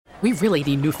We really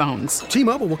need new phones.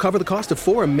 T-Mobile will cover the cost of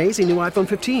 4 amazing new iPhone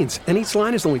 15s, and each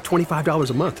line is only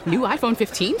 $25 a month. New iPhone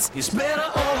 15s? It's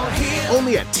better over here.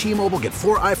 Only at T-Mobile, get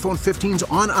 4 iPhone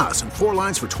 15s on us and 4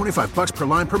 lines for $25 per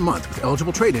line per month with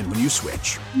eligible trade-in when you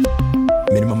switch.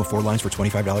 Minimum of 4 lines for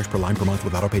 $25 per line per month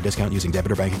with autopay discount using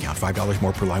debit or bank account. $5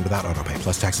 more per line without autopay,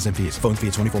 plus taxes and fees. Phone fee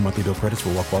at 24 monthly bill credits for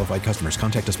well-qualified customers.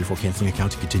 Contact us before canceling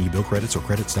account to continue bill credits or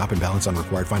credit stop and balance on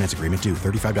required finance agreement due.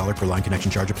 $35 per line connection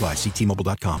charge applies. See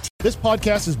T-Mobile.com. This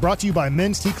podcast is brought to you by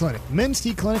Men's T Clinic. Men's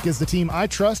T Clinic is the team I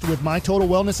trust with my total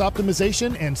wellness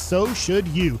optimization, and so should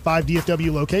you. 5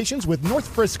 DFW locations with North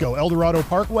Frisco, El Dorado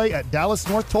Parkway at Dallas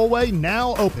North Tollway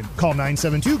now open. Call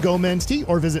 972-GO-MEN'S-T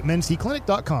or visit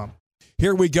mensteclinic.com.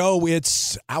 Here we go.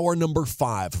 It's hour number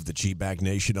 5 of the G-Bag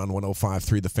Nation on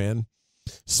 105.3 The Fan.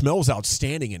 Smells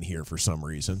outstanding in here for some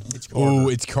reason. It's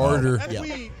Carter. Yeah.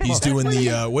 He's doing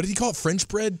the, what did he call it, French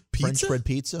bread pizza? French bread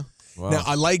pizza. Wow. Now,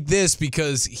 I like this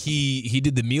because he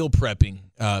did the meal prepping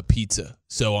pizza.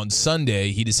 So on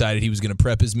Sunday, he decided he was going to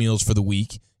prep his meals for the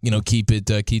week, keep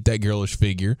that girlish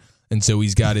figure. And so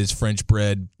he's got his French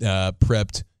bread meal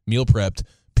prepped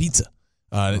pizza.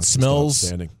 It smells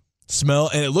outstanding.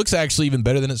 And it looks actually even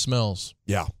better than it smells.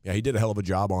 Yeah, he did a hell of a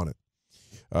job on it.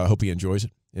 Hope he enjoys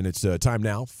it. And it's time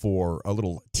now for a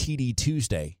little TD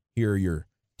Tuesday. Here are your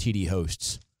TD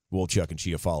hosts, Will, Chuck, and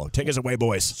Chiafalo. Take us away,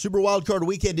 boys. Super Wildcard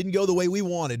Weekend didn't go the way we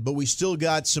wanted, but we still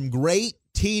got some great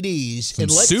TDs. Some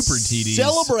and let's super TDs.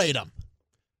 Celebrate them.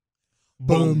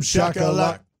 Boom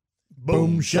shakalak,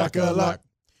 boom shakalak,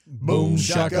 boom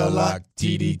shakalak,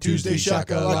 TD Tuesday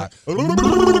shakalak.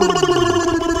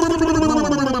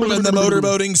 And the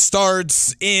motorboating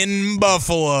starts in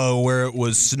Buffalo, where it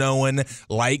was snowing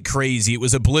like crazy. It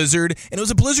was a blizzard, and it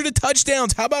was a blizzard of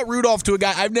touchdowns. How about Rudolph to a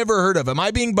guy I've never heard of? Am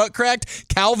I being butt cracked?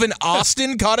 Calvin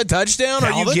Austin caught a touchdown?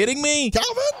 Are you kidding me?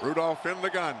 Calvin? Rudolph in the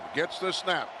gun, gets the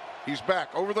snap. He's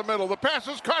back over the middle. The pass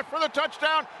is caught for the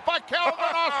touchdown by Calvin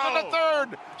Austin, the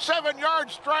third.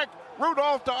 7-yard strike.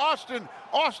 Rudolph to Austin.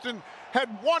 Austin had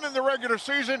 1 in the regular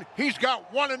season. He's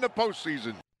got 1 in the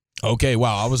postseason. Okay,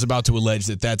 wow. I was about to allege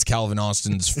that that's Calvin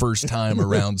Austin's first time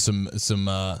around some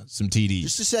TDs.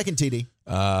 Just a second TD.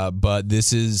 But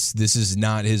this is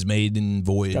not his maiden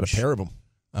voyage. Got a pair of them.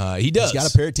 He does. He's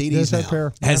got a pair of TDs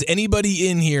now. Has anybody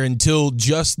in here until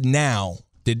just now,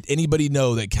 did anybody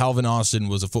know that Calvin Austin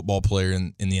was a football player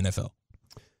in the NFL?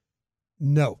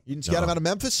 No. You didn't scout him out of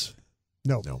Memphis?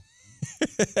 No.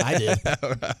 I did.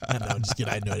 I'm just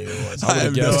kidding. I had no idea who it was. I would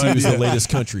have guessed he was the latest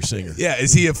country singer. Yeah,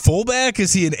 is he a fullback?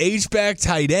 Is he an H-back,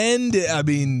 tight end? I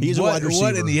mean, he's a wide receiver.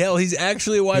 What in the hell? He's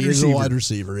actually a wide receiver. He's a wide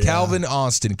receiver, yeah. Calvin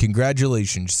Austin,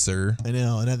 congratulations, sir. I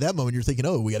know, and at that moment you're thinking,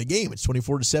 oh, we got a game. It's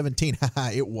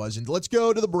 24-17. It wasn't. Let's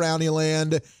go to the Brownie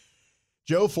Land.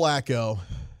 Joe Flacco.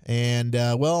 And,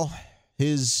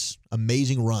 his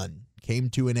amazing run came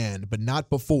to an end, but not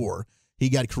before he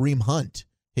got Kareem Hunt,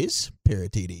 his pair of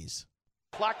TDs.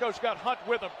 Flacco's got Hunt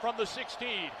with him from the 16.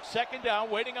 Second down,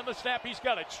 waiting on the snap. He's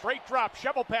got it. Straight drop,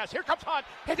 shovel pass. Here comes Hunt.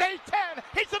 He's 8-10.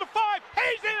 He's to the 5.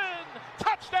 He's in.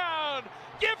 Touchdown.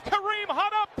 Give Kareem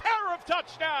Hunt a pair of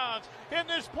touchdowns in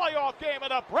this playoff game,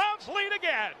 and the Browns lead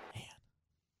again.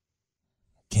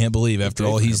 Can't believe after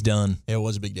all he's done. It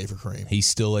was a big day for Kareem. He's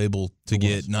still able to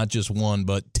get not just 1,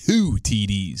 but 2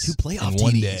 TDs. 2 playoff in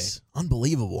one TDs. day.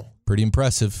 Unbelievable. Pretty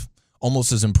impressive.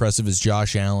 Almost as impressive as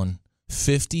Josh Allen.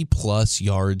 50-plus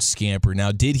yard scamper.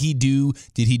 Now, did he do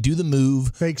the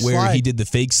move where he did the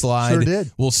fake slide? Sure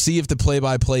did. We'll see if the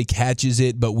play-by-play catches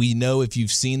it, but we know if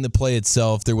you've seen the play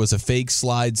itself, there was a fake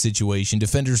slide situation.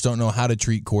 Defenders don't know how to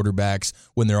treat quarterbacks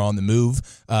when they're on the move,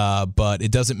 but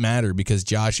it doesn't matter because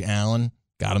Josh Allen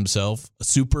got himself a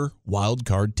super wild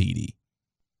card TD.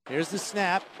 Here's the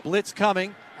snap. Blitz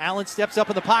coming. Allen steps up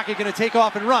in the pocket, going to take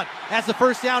off and run. Has the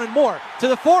first down and more. To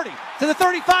the 40, to the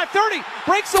 35, 30.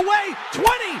 Breaks away. 20,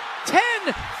 10,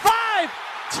 5.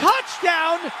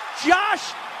 Touchdown,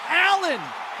 Josh Allen.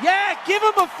 Yeah, give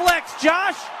him a flex,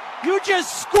 Josh. You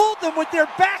just schooled them with their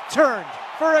back turned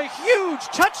for a huge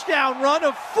touchdown run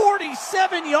of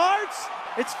 47 yards.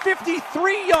 It's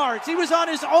 53 yards. He was on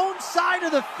his own side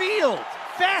of the field.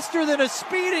 Faster than a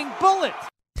speeding bullet.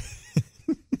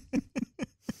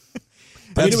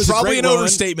 That's it was probably an run.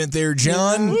 overstatement there,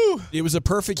 John. Yeah. It was a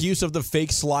perfect use of the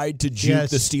fake slide to juke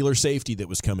the Steeler safety that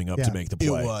was coming up to make the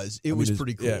play. It was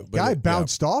pretty cool. Yeah, Guy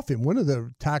bounced off him. One of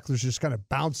the tacklers just kind of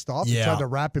bounced off and tried to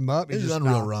wrap him up. It was an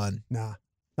unreal run. Nah,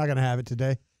 not going to have it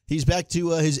today. He's back to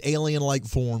his alien-like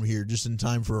form here, just in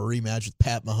time for a rematch with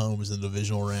Pat Mahomes in the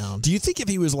divisional round. Do you think if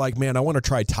he was like, man, I want to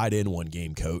try tight end one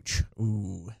game, coach?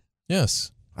 Ooh. Yes.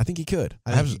 I think he could.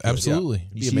 Absolutely.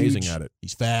 He'd be amazing at it.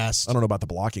 He's fast. I don't know about the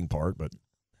blocking part, but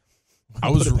I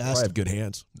was I have good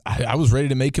hands. I was ready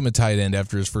to make him a tight end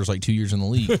after his first 2 years in the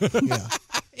league.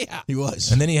 Yeah, he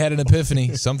was. And then he had an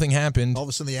epiphany. Something happened. All of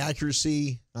a sudden, the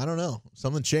accuracy, I don't know.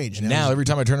 Something changed. And now every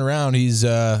time I turn around, he's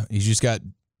just got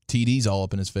TDs all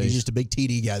up in his face. He's just a big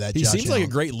TD guy. He seems like a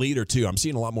great leader, too. I'm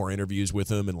seeing a lot more interviews with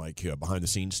him and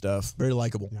behind-the-scenes stuff. Very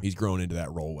likable. He's grown into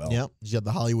that role well. Yep. He's got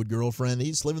the Hollywood girlfriend.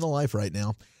 He's living the life right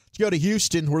now. Let's go to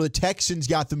Houston, where the Texans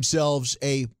got themselves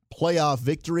a playoff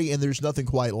victory, and there's nothing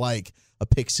quite like a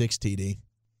pick-6 TD.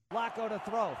 Flacco to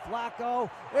throw. Flacco,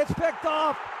 it's picked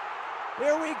off.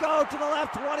 Here we go to the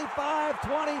left, 25,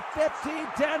 20, 15,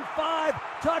 10, 5.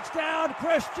 Touchdown,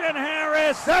 Christian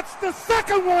Harris. That's the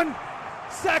second one.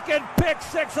 Second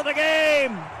pick-6 of the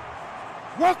game.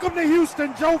 Welcome to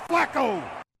Houston, Joe Flacco.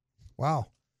 Wow.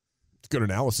 It's good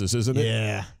analysis, isn't it?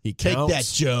 Yeah. He Take counts. that,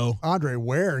 Joe. Andre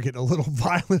Ware getting a little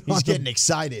violent. He's getting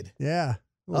excited. Yeah.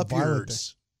 Up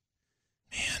yours.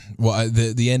 Man, well,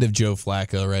 the end of Joe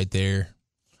Flacco right there.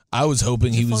 I was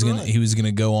hoping he was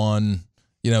gonna go on,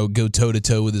 go toe to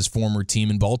toe with his former team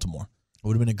in Baltimore. It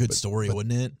would have been a good story,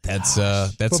 wouldn't it? That's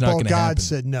not going to happen. God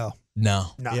said no. No.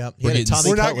 Yeah. He had a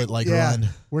Tommy Cutlet run.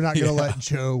 We're not going to let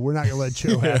Joe. We're not going to let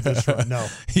Joe have this run. No.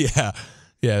 Yeah.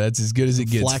 That's as good as it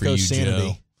gets Flacco for you, sanity.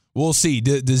 Joe. We'll see.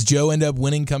 Does Joe end up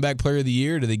winning Comeback Player of the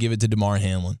Year? Or do they give it to DeMar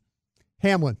Hamlin?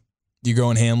 Hamlin. You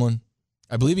going Hamlin?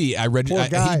 I believe he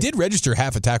did register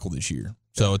half a tackle this year,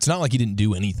 so it's not like he didn't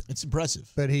do anything. It's impressive.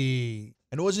 But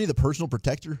wasn't he the personal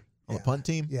protector on the punt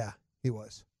team? Yeah, he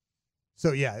was.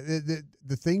 So yeah,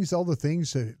 all the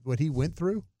things what he went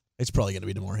through. It's probably going to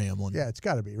be DeMar Hamlin. Yeah, it's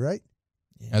got to be, right?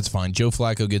 Yeah. That's fine. Joe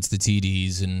Flacco gets the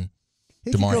TDs, and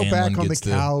he DeMar can go Hamlin back on gets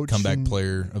the Comeback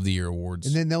Player of the Year awards.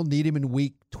 And then they'll need him in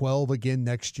week 12 again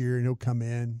next year, and he'll come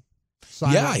in.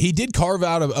 He did carve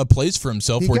out a place for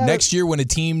himself where next year when a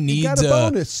team needs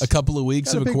a couple of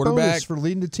weeks of a quarterback. For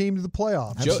leading the team to the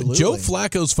playoffs. Joe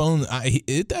Flacco's phone,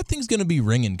 that thing's going to be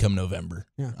ringing come November.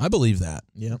 Yeah. I believe that.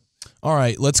 Yeah. All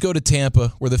right, let's go to Tampa,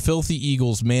 where the filthy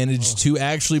Eagles managed to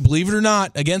actually, believe it or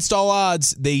not, against all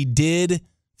odds, they did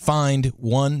find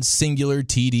one singular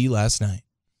TD last night.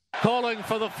 Calling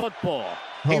for the football.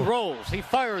 He rolls, he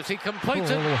fires, he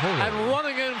completes it, and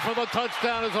running in for the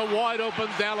touchdown is a wide-open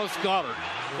Dallas Goedert.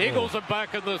 Eagles are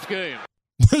back in this game.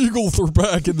 The Eagles are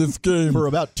back in this game. For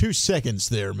about 2 seconds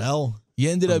there, Mel.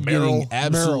 You ended up getting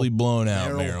absolutely blown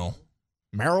out,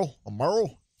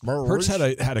 Merrill. Hurts had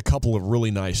a couple of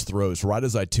really nice throws. Right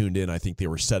as I tuned in, I think they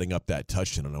were setting up that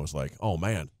touchdown, and I was like, "Oh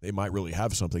man, they might really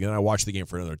have something." And I watched the game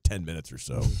for another 10 minutes or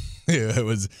so. Yeah, it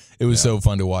was so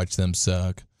fun to watch them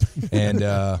suck. And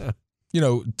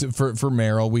for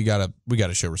Merrill, we gotta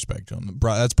show respect to him.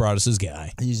 That's Broadus's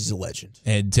guy. He's a legend.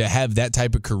 And to have that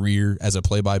type of career as a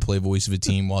play-by-play voice of a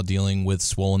team while dealing with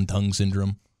swollen tongue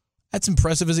syndrome, that's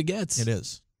impressive as it gets. It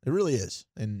is. It really is.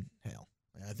 And hell,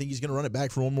 I think he's going to run it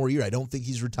back for one more year. I don't think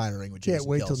he's retiring with Jason Can't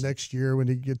wait Kelce. till next year when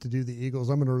he get to do the Eagles.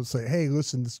 I'm going to say, hey,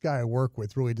 listen, this guy I work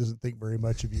with really doesn't think very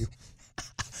much of you.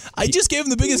 I just gave him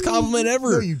the biggest compliment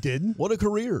ever. No, you didn't. What a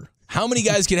career. How many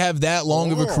guys could have that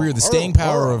long of a career? The staying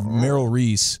power of Merrill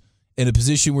Reese in a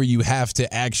position where you have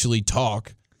to actually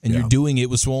talk, and you're doing it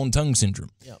with swollen tongue syndrome.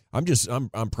 Yeah.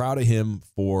 I'm proud of him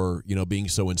for being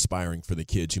so inspiring for the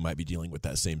kids who might be dealing with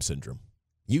that same syndrome.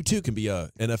 You too can be a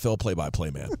NFL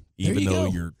play-by-play man, even though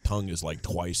your tongue is like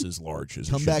twice as large as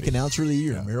Comeback announcer of the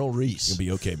year, Merrill Reese. You'll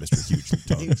be okay, Mr. Huge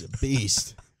Tongue. He's a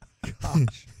beast.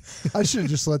 Gosh. I should have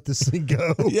just let this thing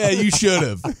go. Yeah, you should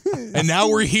have. And now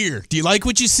we're here. Do you like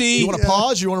what you see? You want to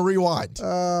pause or you want to rewind?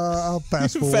 I'll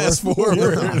fast forward. Fast forward.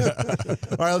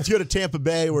 All right, let's go to Tampa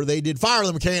Bay where they did fire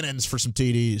them cannons for some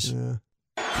TDs. Yeah.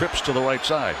 Trips to the right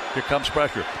side. Here comes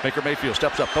pressure. Baker Mayfield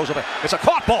steps up, goes away. It's a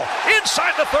caught ball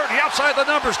inside the 30, outside the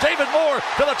numbers. David Moore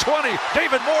to the 20.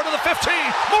 David Moore to the 15.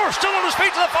 Moore still on his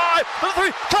feet to the 5, to the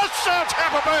 3. Touchdown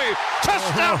Tampa Bay!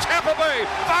 Touchdown Tampa Bay!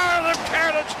 Fire them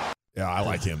cannons! Yeah, I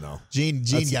like him though. Gene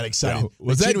got excited.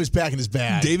 Was Gene that was packing his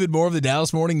bag. David Moore of the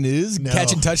Dallas Morning News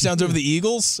catching touchdowns over the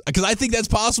Eagles? Because I think that's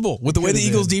possible. With the way the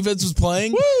Eagles defense was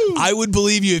playing, I would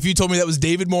believe you if you told me that was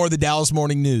David Moore of the Dallas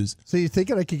Morning News. So you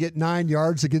thinking I could get 9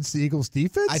 yards against the Eagles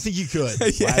defense? I think you could.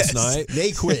 Yes. Last night.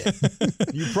 They quit.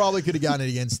 You probably could have gotten it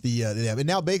against the and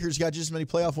now Baker's got just as many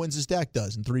playoff wins as Dak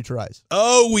does in 3 tries.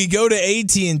 Oh, we go to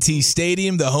AT&T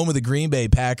Stadium, the home of the Green Bay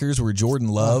Packers, where Jordan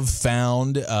Love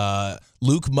found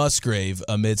Luke Musgrave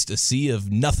amidst a sea of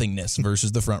nothingness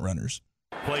versus the frontrunners.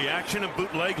 Play action and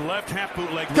bootleg left, half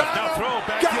bootleg left. Now throw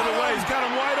back the other way. He's got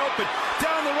him wide open.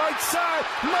 Down the right side.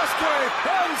 Musgrave,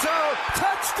 end zone.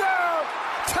 Touchdown!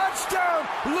 Touchdown!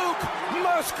 Luke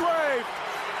Musgrave!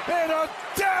 And a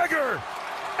dagger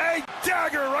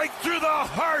right through the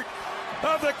heart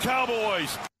of the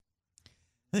Cowboys.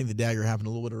 I think the dagger happened a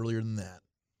little bit earlier than that.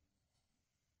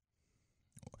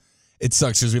 It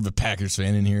sucks because we have a Packers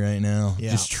fan in here right now,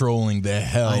 just trolling the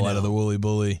hell out of the Wooly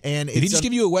Bully. And did he just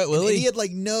give you a wet willy? He had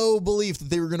no belief that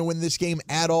they were going to win this game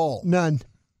at all. None.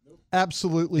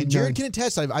 Absolutely and none. Jared can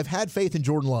attest. I've had faith in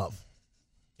Jordan Love.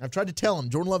 I've tried to tell him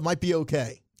Jordan Love might be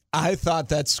okay. I thought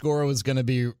that score was going to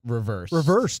be reversed.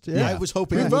 Reversed, yeah. I was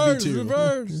hoping it would be too.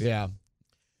 Reversed. Yeah.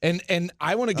 And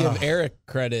I want to give Eric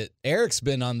credit. Eric's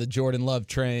been on the Jordan Love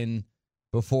train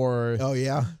before. Oh,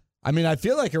 yeah? I mean, I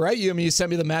feel like, right? You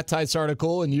sent me the Matt Tice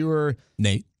article, and you were...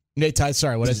 Nate Tice,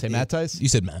 sorry. What did I say, Matt Tice? You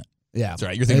said Matt. Yeah. That's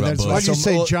right. You're thinking about both. Why did you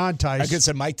say John Tice? I could have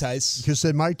said Mike Tice. You could have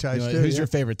said Mike Tice, too. Who's your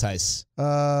favorite Tice?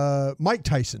 Mike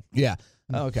Tyson. Yeah.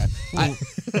 Oh, okay. Can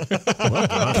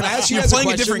I ask you You're guys playing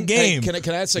a a different game. Can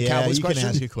I ask a Cowboys you question? can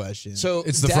ask a question. So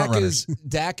it's the front runners.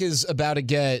 Dak is about to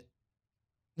get,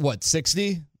 what,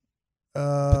 60?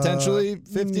 Potentially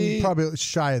 50? Probably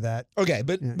shy of that. Okay,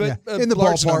 but in large the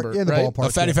ballpark. number, In the right? ballpark.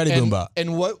 A fatty boom bop.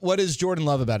 And what is Jordan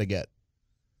Love about to get?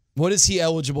 What is he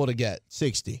eligible to get?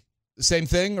 60. Same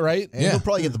thing, right? And he'll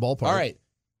probably get the ballpark. All right.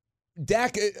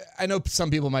 Dak, I know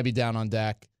some people might be down on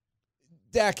Dak.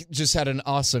 Dak just had an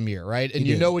awesome year, right? And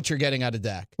you know what you're getting out of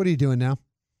Dak. What are you doing now?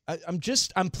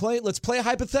 I'm playing. Let's play a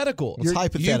hypothetical. Let's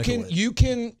hypothetical. You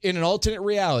can in an alternate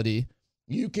reality,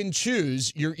 you can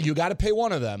choose. You got to pay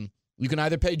one of them. You can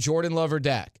either pay Jordan Love or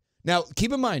Dak. Now,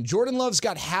 keep in mind, Jordan Love's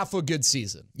got half a good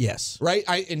season. Yes. Right?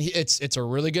 It's a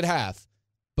really good half,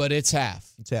 but it's half.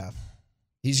 It's half.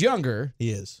 He's younger.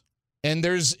 He is. And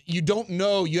you don't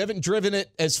know, you haven't driven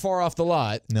it as far off the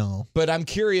lot. No. But I'm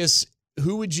curious,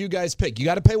 who would you guys pick? You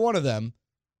got to pay one of them.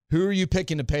 Who are you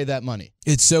picking to pay that money?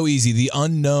 It's so easy. The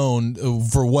unknown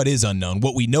for what is unknown.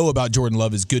 What we know about Jordan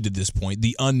Love is good to this point.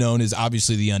 The unknown is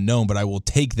obviously the unknown, but I will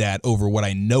take that over what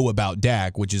I know about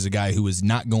Dak, which is a guy who is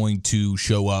not going to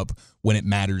show up when it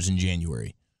matters in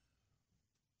January.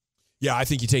 Yeah, I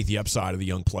think you take the upside of the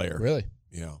young player. Really?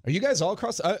 Yeah. Are you guys all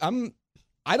across?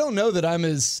 I don't know that I'm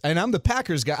as, and I'm the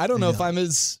Packers guy. I don't know if I'm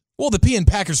as. Well, the P in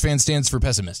Packers fan stands for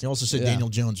pessimist. You also said Daniel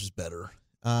Jones was better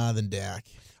than Dak.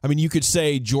 I mean, you could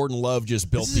say Jordan Love just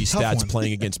built these stats one.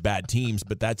 playing against bad teams,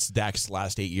 but that's Dak's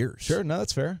last 8 years. Sure, no,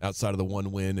 that's fair. Outside of the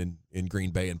one win in Green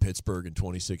Bay and Pittsburgh in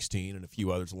 2016 and a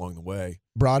few others along the way.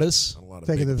 Broadus. Not a lot of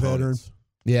Taking big the veteran. opponents.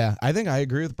 Yeah, I think I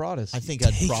agree with Broadus. I think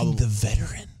I'd probably the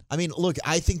veteran. I mean, look,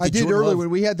 I think I did Jordan earlier Love, when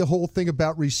we had the whole thing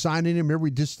about re-signing him. Remember,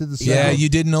 we just did the Yeah, you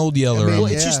did an old yeller. well,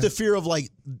 it's just the fear of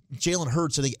Jalen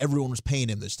Hurts. I think everyone was paying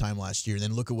him this time last year. And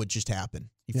then look at what just happened.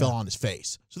 He fell on his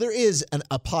face. So there is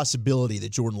a possibility that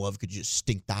Jordan Love could just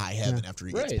stink to high heaven after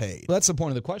he gets paid. Well, that's the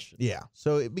point of the question. Yeah.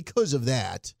 So because of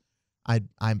that, I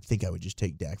think I would just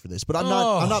take Dak for this. But I'm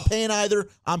not paying either.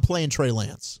 I'm playing Trey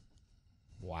Lance.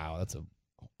 Wow, that's an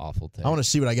awful take. I want to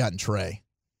see what I got in Trey.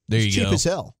 There He's you cheap go. as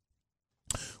hell.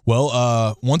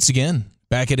 Well, once again,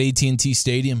 back at AT&T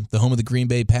Stadium, the home of the Green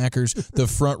Bay Packers, the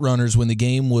front runners, when the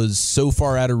game was so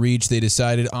far out of reach, they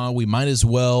decided, we might as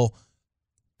well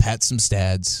pat some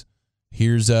stats.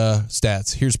 Here's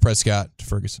stats. Here's Prescott to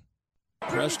Ferguson.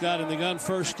 Prescott in the gun,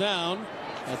 first down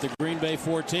at the Green Bay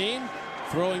 14.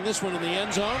 Throwing this one in the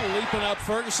end zone, leaping up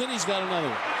Ferguson. He's got another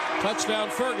one. Touchdown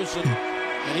Ferguson.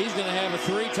 And he's going to have a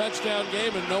 3-touchdown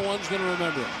game, and no one's going to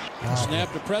remember it.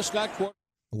 Snap to Prescott.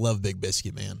 Love Big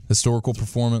Biscuit, man. Historical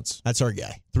performance. That's our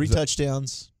guy. 3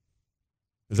 touchdowns.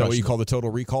 Is that what you call the total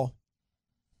recall?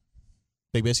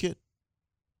 Big Biscuit?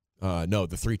 No,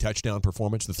 the 3-touchdown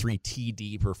performance, the 3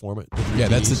 TD performance. Yeah,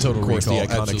 that's the total Of course, recall. the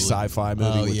iconic Absolutely. sci-fi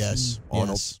movie. Oh, with yes. Arnold.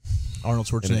 Yes. Arnold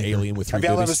Schwarzenegger. And an alien with 3 Have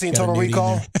y'all ever boobies. seen Got a Total nudie in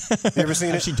Recall? there. You ever seen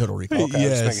it? I've seen Total Recall. Okay,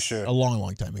 just making sure. A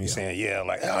long time ago. You're saying, yeah,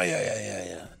 like, oh,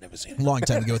 yeah. Never seen it. A long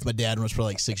time ago with my dad when I was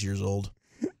probably 6 years old.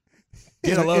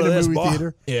 Get a load of this, movie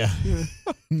theater. Yeah.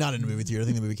 Not in a movie theater. I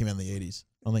think the movie came out in the 80s.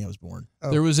 I don't think I was born.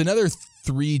 Oh. There was another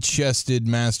 3-chested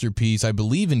masterpiece, I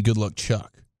believe, in Good Luck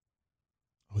Chuck.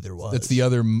 Oh, there was. That's the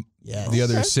other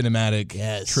cinematic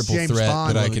triple James threat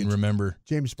Bond. that I can remember.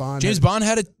 James Bond. James Bond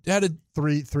had a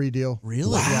 3 deal.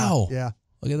 Really? Wow. Yeah.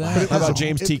 Look at that. How about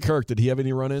James T. Kirk? Did he have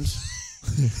any run-ins?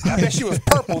 I bet she was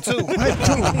purple, too. I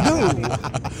don't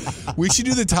know. We should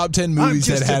do the top 10 movies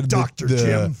I'm that just a had doctor,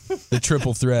 Jim. the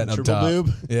triple threat up Triple top.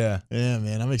 boob? Yeah. Yeah,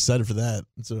 man. I'm excited for that.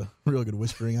 It's a real good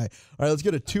whispering eye. All right, let's go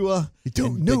to Tua. You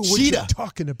don't and know the what Cheetah. you're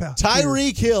talking about.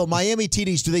 Tyreek Hill, Miami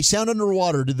TDs. Do they sound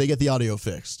underwater? Did they get the audio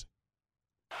fixed?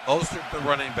 Ostert, the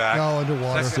running back. No,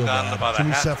 underwater. Second Still down, bad. about a Jimmy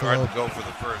half yard Cephalo. to go for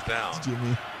the first down.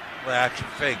 Jimmy. Play action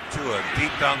fake. Tua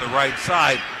deep down the right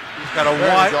side. He's got a There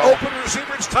you wide go. open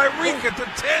receiver. It's Tyreek at the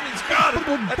 10. He's got it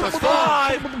at the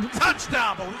 5.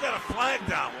 Touchdown, but we got a flag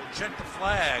down. We'll check the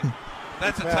flag.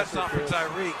 That's a touchdown for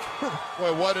Tyreek.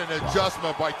 Boy, what an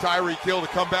adjustment by Tyreek Hill to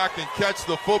come back and catch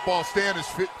the football, stay on his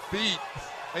feet,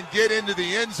 and get into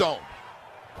the end zone.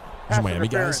 Those Miami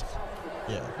guys.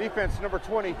 Yeah. Defense number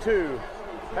 22.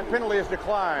 That penalty is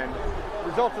declined.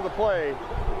 Result of the play,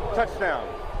 touchdown.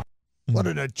 What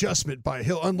an adjustment by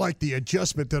Hill, unlike the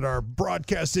adjustment that our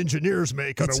broadcast engineers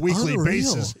make on a weekly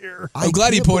basis here. I'm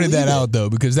glad he pointed that out, though,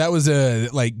 because that was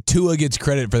Tua gets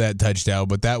credit for that touchdown,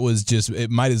 but that was just, it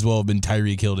might as well have been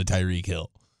Tyreek Hill to Tyreek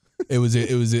Hill. It was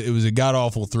a god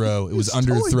awful throw. It was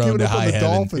underthrown to high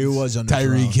heaven. It was underthrown.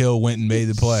 Tyreek Hill went and made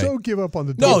the play. So give up on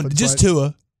the Dolphins. No, just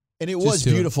Tua. And it was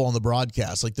beautiful on the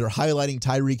broadcast. Like, they're highlighting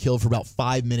Tyreek Hill for about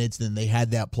 5 minutes, then they had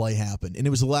that play happen. And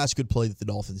it was the last good play that the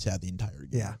Dolphins had the entire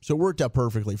game. Yeah. So it worked out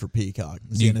perfectly for Peacock.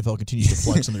 The NFL continues to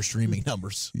flex on their streaming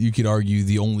numbers. You could argue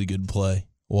the only good play,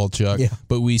 Walchuk. Yeah.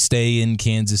 But we stay in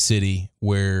Kansas City,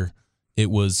 where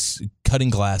it was cutting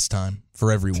glass time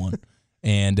for everyone.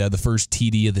 And the first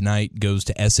TD of the night goes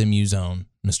to SMU's own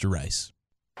Mr. Rice.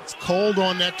 It's cold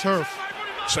on that turf.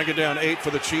 Second down 8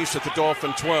 for the Chiefs at the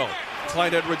Dolphin 12.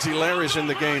 Clyde Edwards-Helaire is in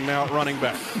the game now at running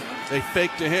back. They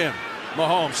fake to him.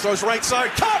 Mahomes throws right side.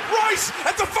 Caught Rice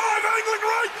at the 5, angling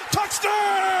right.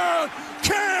 Touchdown!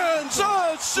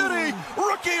 Kansas City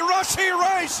rookie Rashee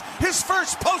Rice. His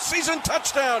first postseason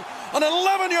touchdown. An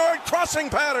 11-yard crossing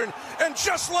pattern. And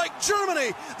just like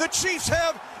Germany, the Chiefs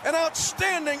have an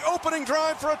outstanding opening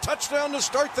drive for a touchdown to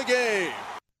start the game.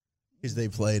 Because they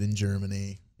played in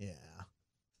Germany.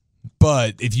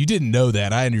 But if you didn't know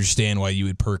that, I understand why you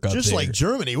would perk up. Just there. like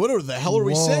Germany. What the hell are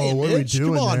we saying, what Mitch? are we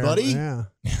doing Come on, there? buddy. Yeah.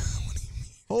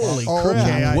 Holy Oh, crap.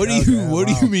 okay, What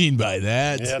do you mean by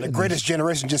that? Yeah, the greatest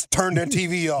generation just turned their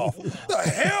TV off. The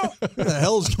hell? What the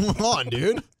hell's going on,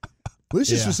 dude?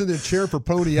 Lucius was in the chair for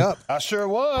Pony Up. I sure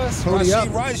was. Pony Up.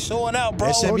 Rashee Rice showing out,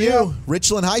 bro. SMU,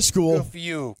 Richland High School. Good for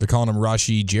you. They're calling him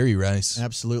Rashee Jerry Rice.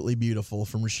 Absolutely beautiful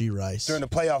from Rashee Rice. During the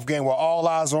playoff game where all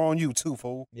eyes are on you, too,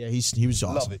 fool. Yeah, he was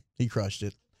awesome. Love it. He crushed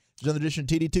it. It's another edition of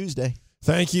TD Tuesday.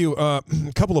 Thank you. A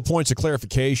couple of points of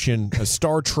clarification.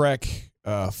 Star Trek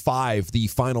 5, The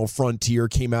Final Frontier,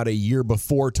 came out a year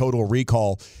before Total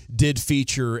Recall, did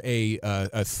feature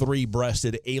a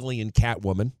three-breasted alien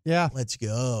Catwoman. Yeah. Let's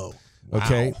go.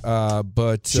 Okay,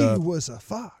 but She was a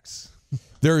fox.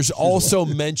 there's also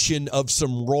mention of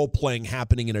some role-playing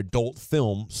happening in adult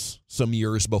films some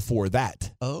years before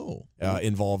that. Oh.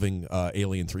 Involving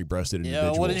alien three-breasted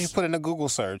individuals. Yeah, what did you put in a Google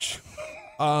search?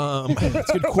 That's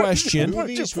a good question.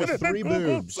 Movies with 3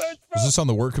 boobs. Is this on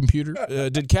the work computer?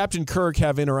 Did Captain Kirk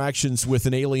have interactions with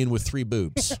an alien with 3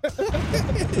 boobs?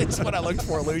 It's what I looked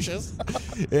for, Lucius.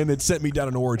 And it sent me down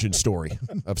an origin story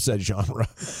of said genre.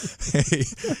 Hey,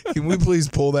 can we please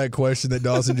pull that question that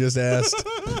Dawson just asked?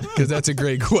 Because that's a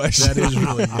great question. That is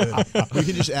really good. We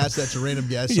can just ask that to random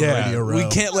guests on Radio Row. We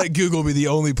can't let Google be the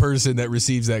only person that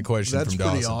receives that question That's from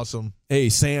Dawson. pretty awesome. Hey,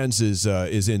 Sands is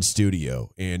in studio,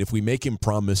 and if we make him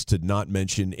promise to not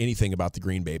mention anything about the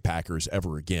Green Bay Packers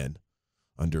ever again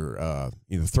under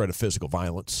the threat of physical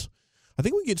violence, I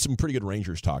think we can get some pretty good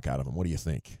Rangers talk out of him. What do you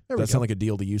think? Does that sound like a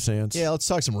deal to you, Sands? Yeah, let's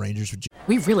talk some Rangers.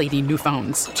 We really need new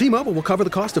phones. T-Mobile will cover the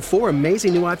cost of 4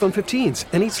 amazing new iPhone 15s,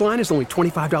 and each line is only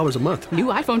 $25 a month. New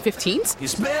iPhone 15s?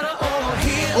 It's better over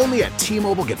here. Only at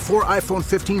T-Mobile, get 4 iPhone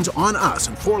 15s on us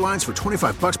and 4 lines for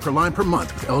 $25 per line per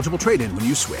month with eligible trade-in when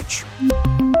you switch.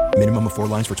 Minimum of 4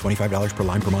 lines for $25 per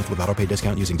line per month with autopay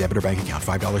discount using debit or bank account.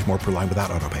 $5 more per line without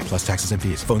autopay, plus taxes and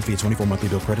fees. Phone fee at 24 monthly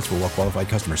bill credits for well-qualified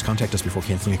customers. Contact us before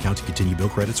canceling account to continue bill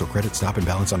credits or credit stop and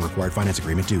balance on required finance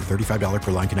agreement due. $35 per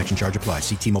line connection charge applies.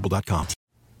 See T-Mobile.com.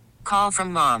 Call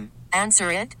from mom.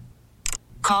 Answer it.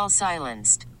 Call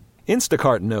silenced.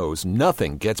 Instacart knows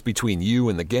nothing gets between you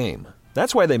and the game.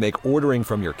 That's why they make ordering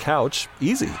from your couch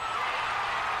easy.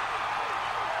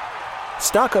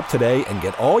 Stock up today and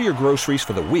get all your groceries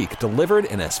for the week delivered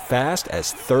in as fast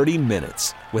as 30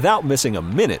 minutes without missing a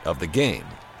minute of the game.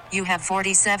 You have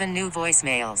 47 new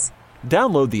voicemails.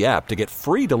 Download the app to get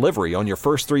free delivery on your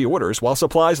first 3 orders while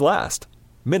supplies last.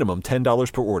 Minimum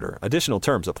 $10 per order. Additional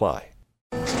terms apply.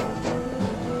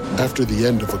 After the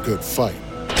end of a good fight,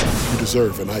 you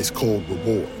deserve an ice-cold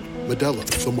reward. Modelo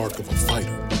is the mark of a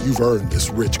fighter. You've earned this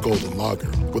rich golden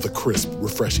lager with a crisp,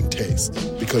 refreshing taste.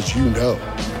 Because you know,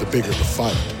 the bigger the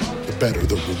fight, the better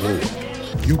the reward.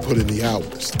 You put in the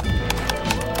hours,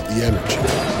 the energy,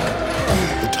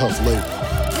 the tough labor.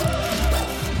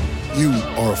 You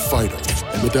are a fighter,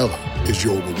 and Modelo is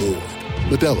your reward.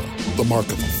 Modelo, the mark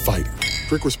of a fighter.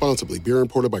 Drink responsibly. Beer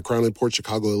imported by Crown Imports,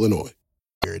 Chicago, Illinois.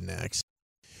 Here next.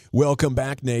 Welcome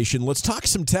back, Nation. Let's talk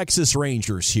some Texas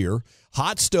Rangers here.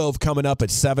 Hot Stove coming up at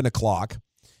 7 o'clock,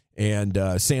 and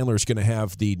Sandler's going to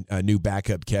have the new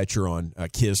backup catcher on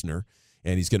Kisner.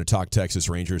 and he's going to talk Texas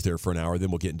Rangers there for an hour.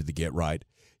 Then we'll get into the Get Right.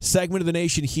 Segment of the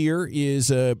nation here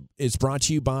is brought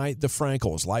to you by the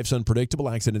Frankels. Life's unpredictable.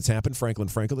 Accidents happen. Franklin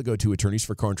Frankel, the go-to attorneys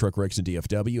for car and truck wrecks and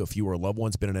DFW. If you or a loved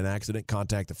one's been in an accident,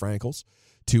 contact the Frankels,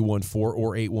 214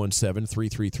 or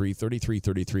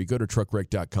 817-333-3333. Go to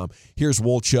truckwreck.com. Here's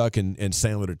Wolchuk and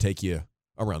Sandler to take you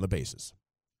around the bases.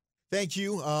 Thank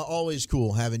you. Always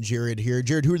cool having Jared here.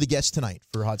 Jared, who are the guests tonight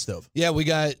for Hot Stove? Yeah, we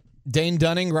got Dane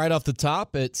Dunning right off the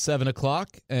top at 7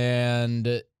 o'clock,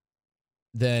 and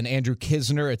then Andrew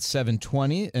Kisner at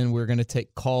 7:20, and we're going to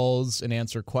take calls and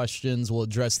answer questions. We'll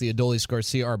address the Adolis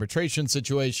Garcia arbitration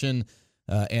situation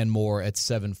and more at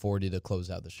 7:40 to close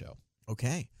out the show.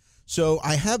 Okay. So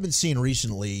I have been seeing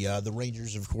recently the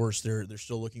Rangers, of course, they're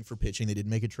still looking for pitching. They did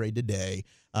make a trade today.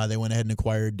 They went ahead and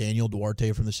acquired Daniel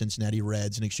Duarte from the Cincinnati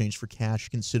Reds in exchange for cash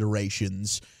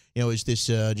considerations. Is this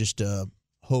just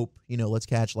hope, let's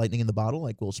catch lightning in the bottle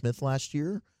like Will Smith last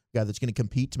year? Guy that's going to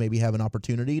compete to maybe have an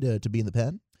opportunity to be in the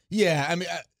pen? Yeah, I mean,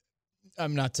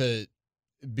 I'm not to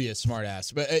be a smart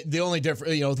ass, but the only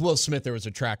difference, with Will Smith, there was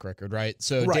a track record, right?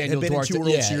 So right, Daniel been Duarte, in 2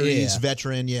 World Series,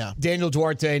 veteran, yeah. Daniel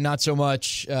Duarte, not so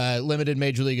much. Limited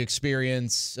major league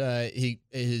experience.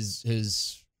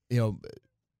 His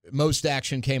most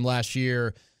action came last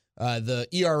year. The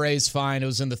ERA is fine; it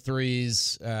was in the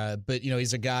 3s. But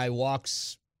he's a guy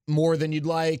walks more than you'd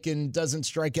like and doesn't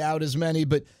strike out as many,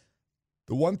 but.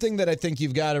 The one thing that I think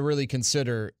you've got to really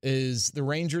consider is the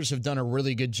Rangers have done a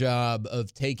really good job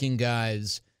of taking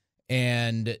guys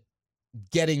and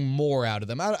getting more out of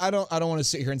them. I don't want to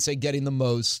sit here and say getting the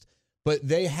most, but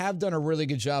they have done a really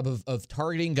good job of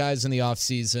targeting guys in the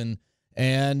offseason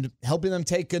and helping them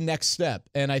take a next step.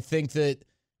 And I think that,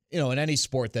 in any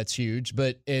sport that's huge,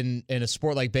 but in a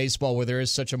sport like baseball where there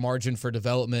is such a margin for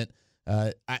development,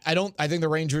 I think the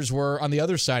Rangers were on the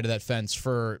other side of that fence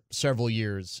for several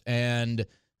years. And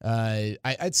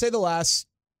I'd say the last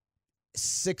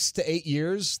 6 to 8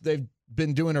 years, they've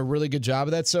been doing a really good job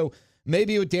of that. So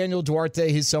maybe with Daniel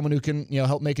Duarte, he's someone who can,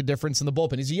 help make a difference in the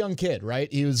bullpen. He's a young kid, right?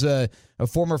 He was a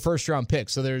former first-round pick.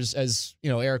 So there's, as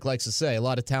Eric likes to say, a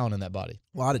lot of talent in that body.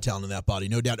 A lot of talent in that body,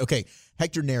 no doubt. Okay,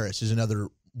 Hector Neris is another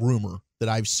rumor that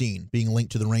I've seen being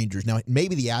linked to the Rangers. Now,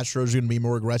 maybe the Astros are going to be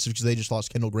more aggressive because they just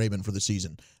lost Kendall Graveman for the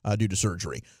season due to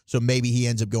surgery. So maybe he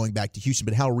ends up going back to Houston.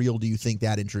 But how real do you think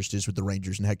that interest is with the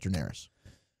Rangers and Hector Neris?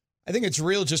 I think it's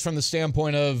real just from the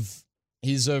standpoint of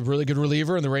he's a really good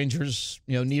reliever, and the Rangers,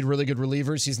 need really good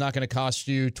relievers. He's not going to cost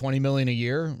you $20 million a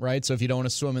year, right? So if you don't want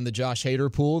to swim in the Josh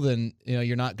Hader pool, then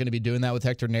you're not going to be doing that with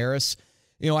Hector Neris.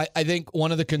 I think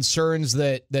one of the concerns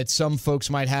that some folks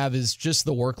might have is just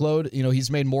the workload. He's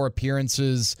made more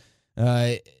appearances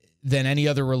than any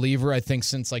other reliever, I think,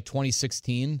 since like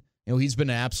 2016. He's been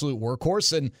an absolute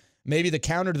workhorse. And maybe the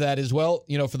counter to that is, well,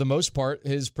 for the most part,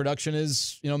 his production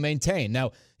is, maintained.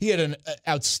 Now, he had an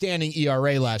outstanding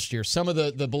ERA last year. Some of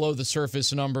the below the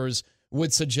surface numbers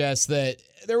would suggest that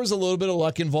there was a little bit of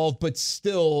luck involved, but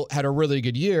still had a really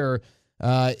good year.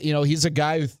 He's a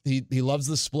guy who he loves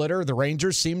the splitter. The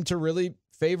Rangers seem to really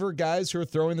favor guys who are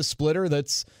throwing the splitter.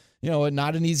 That's,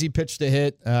 not an easy pitch to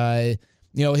hit.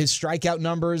 His strikeout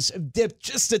numbers have dipped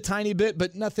just a tiny bit,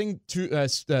 but nothing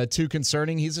too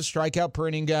concerning. He's a strikeout per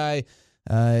inning guy.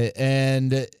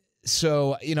 And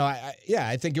so,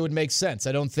 I think it would make sense.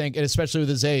 I don't think, and especially with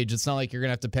his age, it's not like you're going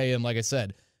to have to pay him, like I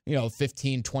said,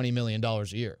 $15, $20 million a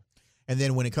year. And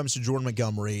then when it comes to Jordan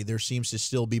Montgomery, there seems to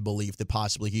still be belief that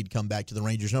possibly he'd come back to the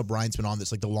Rangers. No, Brian's been on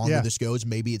this. Like, the longer this goes,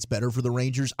 maybe it's better for the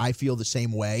Rangers. I feel the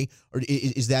same way. Or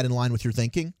is that in line with your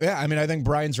thinking? Yeah, I mean, I think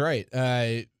Brian's right.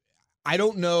 I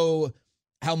don't know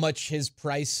how much his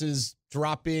price is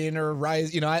dropping or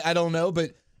rise. I don't know.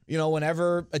 But,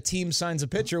 whenever a team signs a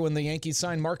pitcher, when the Yankees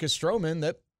signed Marcus Stroman,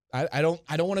 that I don't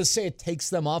want to say it takes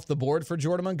them off the board for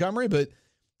Jordan Montgomery, but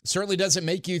certainly doesn't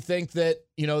make you think that,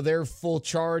 they're full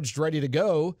charged, ready to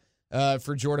go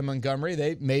for Jordan Montgomery.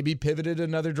 They maybe pivoted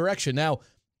another direction. Now,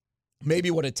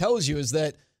 maybe what it tells you is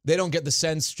that they don't get the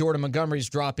sense Jordan Montgomery's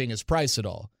dropping his price at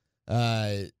all.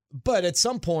 But at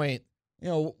some point,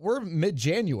 we're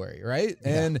mid-January, right?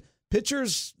 Yeah. And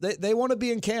pitchers, they want to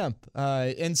be in camp.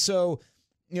 And so,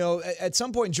 at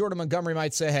some point, Jordan Montgomery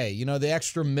might say, hey, the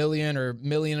extra $1 million or $1.5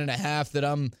 million that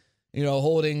I'm,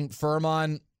 holding firm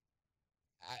on,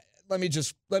 let me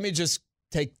just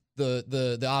take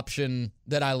the option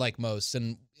that I like most,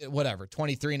 and whatever,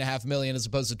 $23.5 million as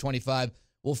opposed to 25.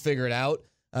 We'll figure it out.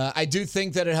 I do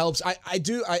think that it helps. I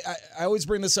always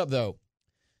bring this up though.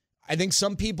 I think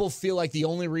some people feel like the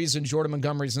only reason Jordan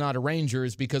Montgomery's not a Ranger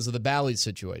is because of the Bally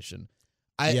situation.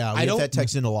 We get that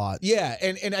text in a lot. Yeah,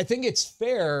 and I think it's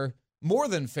fair, more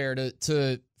than fair,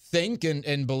 to think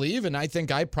and believe, and I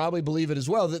think I probably believe it as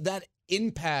well, that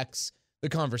impacts the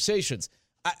conversations.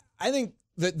 I think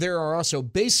that there are also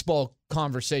baseball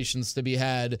conversations to be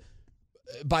had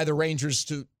by the Rangers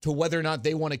to whether or not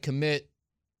they want to commit,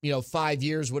 5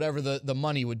 years, whatever the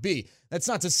money would be. That's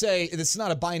not to say it's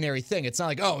not a binary thing. It's not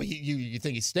like, oh, you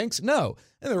think he stinks? No.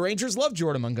 And the Rangers love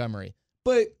Jordan Montgomery.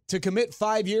 But to commit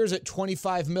 5 years at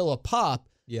 $25 million a pop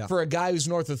for a guy who's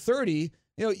north of 30,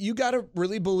 you got to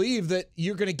really believe that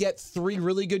you're going to get 3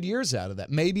 really good years out of that,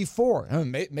 maybe 4.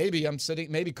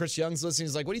 Maybe Chris Young's listening.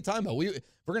 He's like, what are you talking about? We're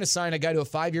going to sign a guy to a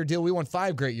 5-year deal. We want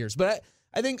 5 great years. But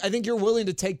I think you're willing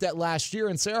to take that last year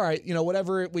and say, all right,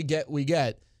 whatever we get, we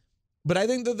get. But I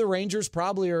think that the Rangers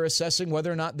probably are assessing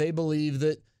whether or not they believe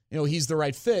that, he's the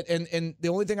right fit. And the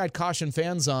only thing I'd caution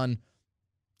fans on,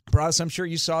 Bros, I'm sure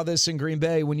you saw this in Green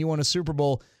Bay when you won a Super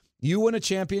Bowl. You win a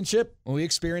championship, when we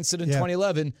experienced it in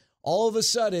 2011, all of a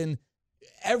sudden,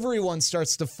 everyone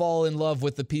starts to fall in love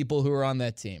with the people who are on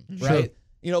that team, right?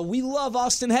 We love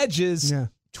Austin Hedges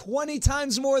 20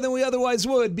 times more than we otherwise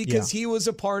would because he was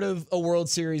a part of a World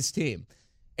Series team.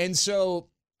 And so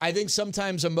I think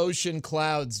sometimes emotion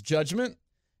clouds judgment,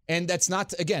 and that's not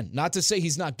to say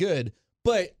he's not good,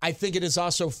 but I think it is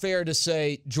also fair to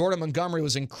say Jordan Montgomery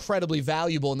was incredibly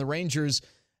valuable, and the Rangers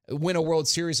win a World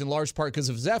Series in large part because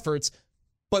of his efforts,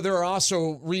 but there are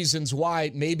also reasons why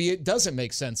maybe it doesn't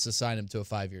make sense to sign him to a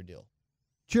 5-year deal.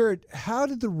 Jared, how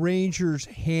did the Rangers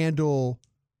handle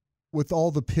with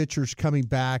all the pitchers coming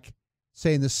back,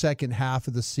 say in the second half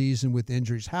of the season with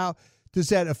injuries? How does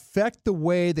that affect the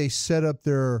way they set up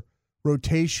their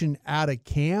rotation out of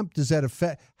camp? Does that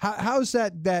affect how is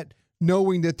that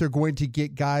knowing that they're going to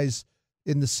get guys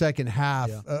in the second half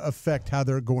affect how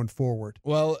they're going forward?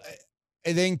 Well,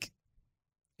 I think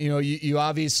you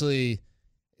obviously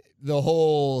the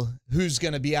whole who's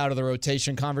going to be out of the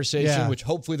rotation conversation, which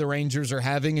hopefully the Rangers are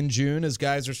having in June as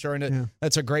guys are starting to.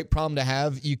 That's a great problem to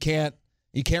have. You can't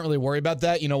really worry about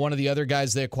that. One of the other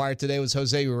guys they acquired today was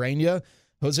Jose Urena.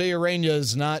 Jose Urena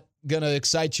is not going to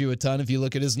excite you a ton if you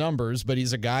look at his numbers, but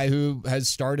he's a guy who has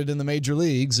started in the major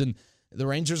leagues, and the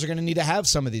Rangers are going to need to have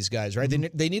some of these guys, right?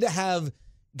 Mm-hmm. They need to have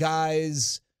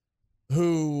guys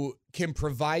who can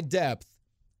provide depth.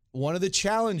 One of the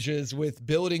challenges with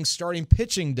building starting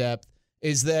pitching depth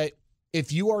is that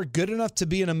if you are good enough to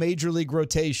be in a major league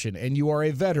rotation and you are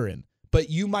a veteran, but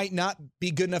you might not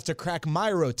be good enough to crack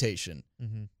my rotation,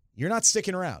 you're not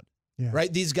sticking around,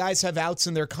 right? These guys have outs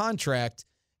in their contract,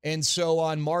 and so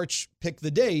on March, pick the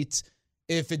date,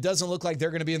 if it doesn't look like they're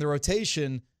going to be in the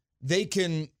rotation, they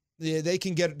can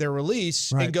get their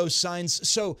release and go sign.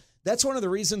 So that's one of the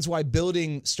reasons why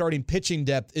building starting pitching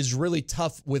depth is really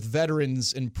tough with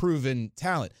veterans and proven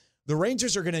talent. The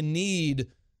Rangers are going to need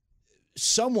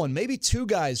someone, maybe 2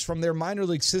 guys from their minor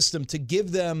league system to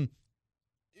give them,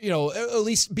 at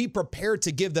least be prepared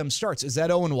to give them starts. Is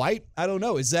that Owen White? I don't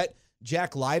know. Is that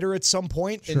Jack Leiter at some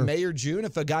point in May or June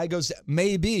if a guy goes?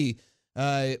 Maybe.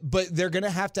 But they're going to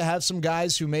have some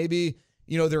guys who maybe,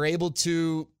 they're able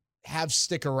to have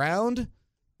stick around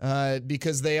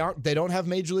because they don't have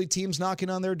major league teams knocking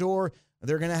on their door.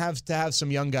 They're going to have some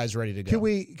young guys ready to go.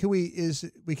 We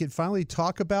could finally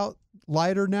talk about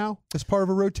Leiter now as part of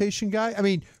a rotation guy? I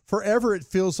mean, forever it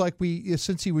feels like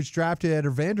since he was drafted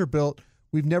at Vanderbilt,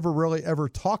 we've never really ever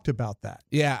talked about that.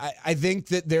 Yeah, I think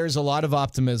that there's a lot of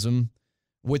optimism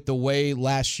with the way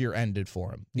last year ended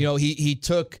for him. He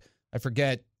took, I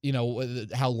forget,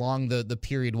 how long the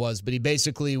period was, but he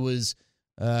basically was,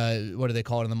 what do they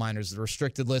call it in the minors? The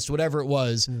restricted list, whatever it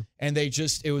was. And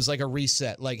it was like a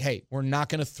reset. Like, hey, we're not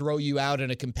going to throw you out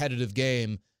in a competitive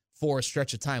game for a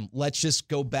stretch of time. Let's just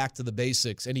go back to the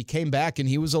basics. And he came back and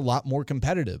he was a lot more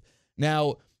competitive.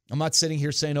 Now, I'm not sitting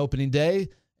here saying opening day,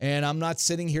 and I'm not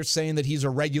sitting here saying that he's a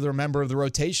regular member of the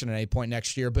rotation at any point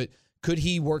next year, but could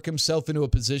he work himself into a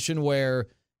position where,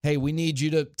 hey, we need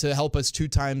you to help us 2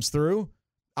 times through?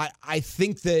 I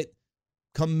think that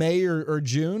come May or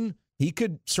June, he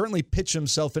could certainly pitch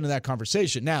himself into that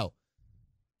conversation. Now,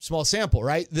 small sample,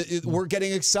 right? We're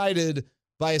getting excited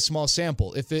by a small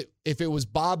sample. If it was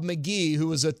Bob McGee, who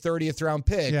was a 30th round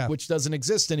pick, which doesn't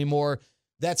exist anymore,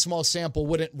 that small sample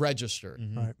wouldn't register.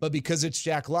 Right. But because it's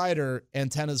Jack Leiter,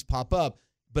 antennas pop up.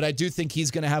 But I do think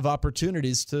he's going to have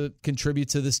opportunities to contribute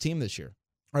to this team this year.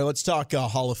 All right, let's talk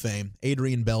Hall of Fame.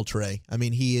 Adrian Beltre. I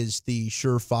mean, he is the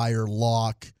surefire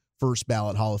lock first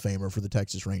ballot Hall of Famer for the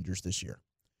Texas Rangers this year.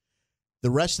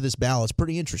 The rest of this ballot's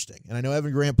pretty interesting. And I know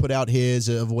Evan Grant put out his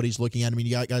of what he's looking at. I mean,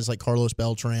 you got guys like Carlos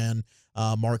Beltran,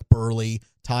 Mark Burley,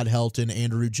 Todd Helton,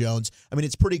 Andrew Jones. I mean,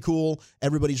 it's pretty cool.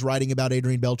 Everybody's writing about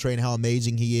Adrian Beltre and how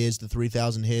amazing he is, the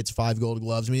 3,000 hits, 5 Gold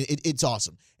Gloves. I mean, it's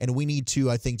awesome. And we need to,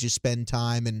 I think, just spend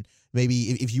time and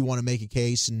maybe if you want to make a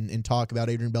case and talk about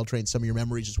Adrian Beltre and some of your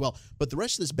memories as well. But the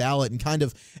rest of this ballot and kind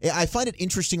of, I find it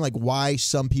interesting like why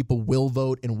some people will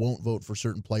vote and won't vote for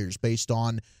certain players based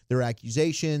on their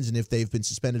accusations and if they've been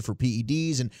suspended for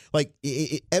PEDs. And like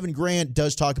Evan Grant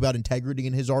does talk about integrity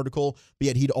in his article, but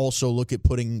yet he'd also look at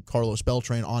putting Carlos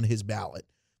Beltran on his ballot.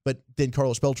 But then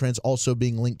Carlos Beltran's also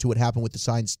being linked to what happened with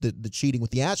the cheating with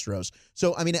the Astros.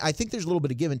 So, I mean, I think there's a little bit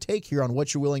of give and take here on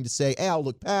what you're willing to say, hey, I'll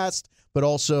look past. But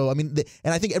also, I mean,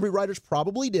 and I think every writer's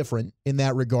probably different in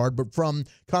that regard. But from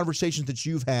conversations that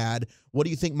you've had, what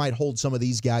do you think might hold some of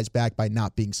these guys back by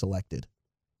not being selected?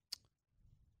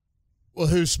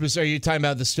 Well, are you talking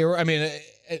about the steroid? I mean,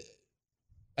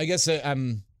 I guess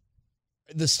the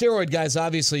steroid guys,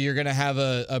 obviously, you're going to have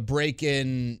a break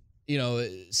in. You know,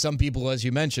 some people, as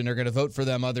you mentioned, are going to vote for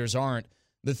them, others aren't.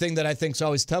 The thing that I think is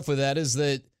always tough with that is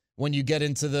that when you get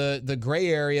into the gray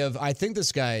area of, I think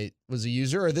this guy was a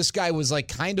user, or this guy was like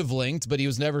kind of linked, but he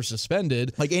was never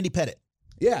suspended. Like Andy Pettit.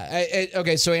 Yeah.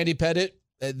 Okay, so Andy Pettit,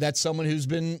 that's someone who's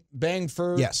been banged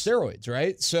for steroids,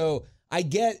 right? So I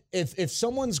get if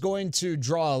someone's going to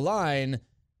draw a line,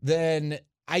 then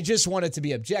I just want it to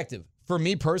be objective. For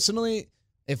me personally,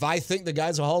 if I think the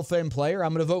guy's a Hall of Fame player,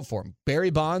 I'm going to vote for him. Barry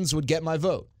Bonds would get my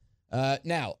vote.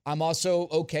 Now, I'm also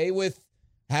okay with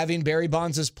having Barry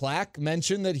Bonds' plaque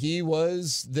mention that he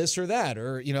was this or that,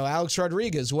 or, you know, Alex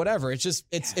Rodriguez, whatever. It's just,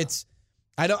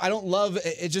 I don't love,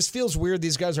 it just feels weird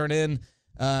these guys aren't in.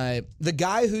 The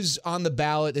guy who's on the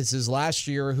ballot is his last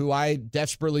year, who I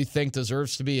desperately think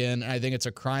deserves to be in, and I think it's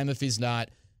a crime if he's not,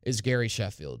 is Gary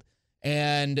Sheffield.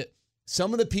 And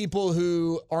some of the people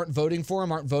who aren't voting for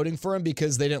him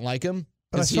because they didn't like him.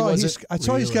 But I saw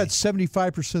he's got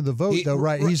 75% of the vote, though,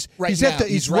 right? He's right at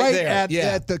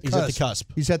the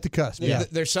cusp. He's at the cusp. Yeah.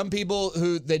 There's some people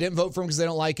who they didn't vote for him because they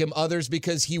don't like him. Others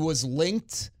because he was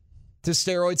linked to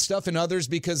steroid stuff, and others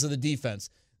because of the defense.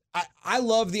 I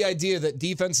love the idea that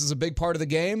defense is a big part of the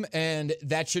game, and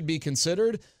that should be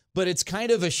considered. But it's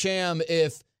kind of a sham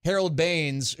if Harold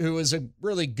Baines, who is a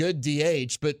really good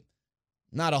DH, but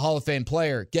not a Hall of Fame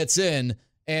player, gets in,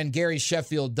 and Gary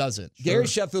Sheffield doesn't. Sure. Gary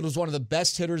Sheffield was one of the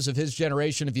best hitters of his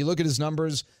generation. If you look at his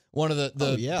numbers, one of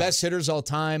the best hitters all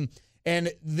time.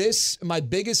 And my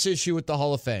biggest issue with the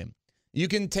Hall of Fame, you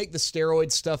can take the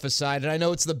steroid stuff aside, and I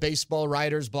know it's the baseball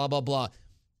writers, blah, blah, blah.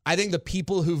 I think the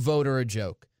people who vote are a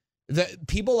joke.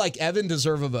 People like Evan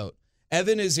deserve a vote.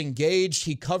 Evan is engaged.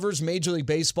 He covers Major League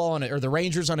Baseball or the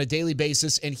Rangers on a daily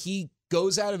basis, and he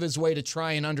goes out of his way to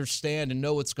try and understand and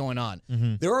know what's going on.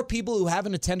 Mm-hmm. There are people who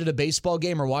haven't attended a baseball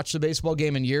game or watched a baseball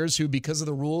game in years who, because of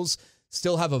the rules,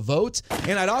 still have a vote.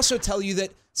 And I'd also tell you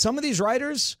that some of these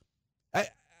writers, I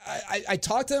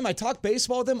talk to them, I talk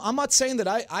baseball with them. I'm not saying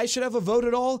that I should have a vote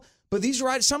at all, but these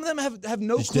writers, some of them have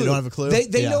no clue. They don't have a clue?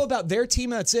 They know about their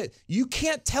team, and that's it. You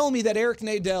can't tell me that Eric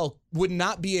Nadel would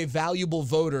not be a valuable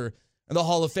voter in the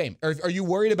Hall of Fame. Are you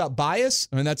worried about bias?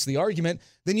 I mean, that's the argument.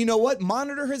 Then you know what?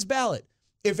 Monitor his ballot.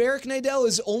 If Eric Nadel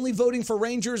is only voting for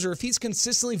Rangers, or if he's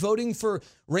consistently voting for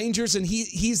Rangers and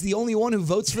he's the only one who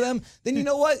votes for them, then you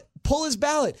know what? Pull his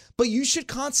ballot. But you should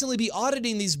constantly be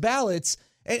auditing these ballots,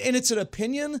 and it's an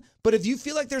opinion, but if you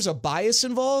feel like there's a bias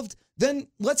involved, then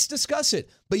let's discuss it.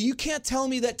 But you can't tell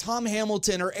me that Tom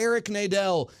Hamilton or Eric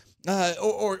Nadel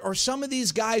or some of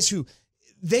these guys who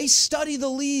they study the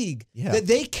league, that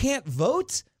they can't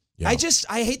vote. Yeah.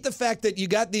 I hate the fact that you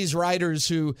got these writers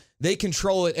who they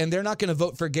control it, and they're not going to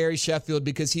vote for Gary Sheffield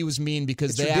because he was mean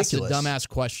because they asked a dumbass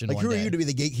question. Like, who are you to be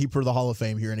the gatekeeper of the Hall of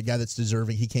Fame here, and a guy that's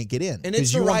deserving, he can't get in? And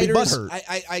it's the writers.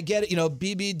 I get it,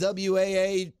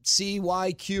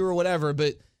 BBWAACYQ or whatever,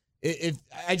 but if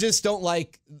I just don't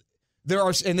like there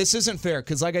are, and this isn't fair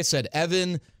because, like I said,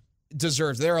 Evan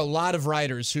deserves. There are a lot of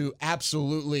writers who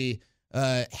absolutely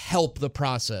help the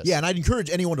process. Yeah, and I'd encourage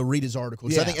anyone to read his article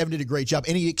because I think Evan did a great job,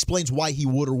 and he explains why he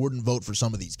would or wouldn't vote for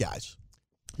some of these guys.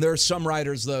 There are some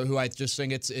writers, though, who I just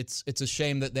think it's a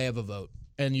shame that they have a vote,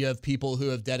 and you have people who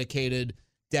have dedicated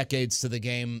decades to the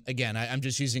game. Again, I'm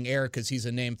just using Eric because he's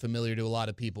a name familiar to a lot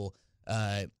of people.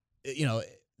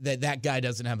 That guy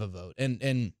doesn't have a vote,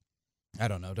 and I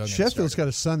don't know. Sheffield's got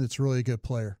a son that's really a good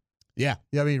player. Yeah,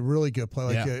 I mean, really good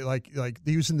player. Like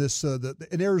he was in this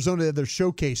in Arizona, they had their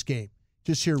showcase game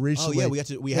just here recently. Oh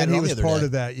yeah, we had him he was the other part day.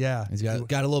 of that. Yeah, he's got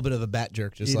a little bit of a bat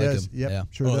jerk, just he like does. him. Yep, yeah,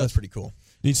 sure does. That's pretty cool.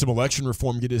 Need some election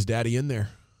reform. Get his daddy in there.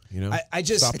 I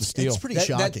just stop the steal. It's pretty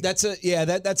shocking. That's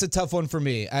a tough one for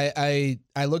me. I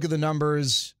look at the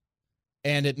numbers,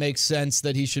 and it makes sense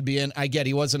that he should be in. I get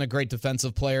he wasn't a great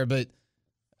defensive player, but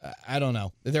I don't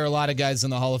know. There are a lot of guys in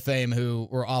the Hall of Fame who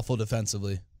were awful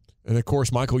defensively. And, of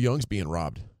course, Michael Young's being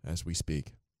robbed as we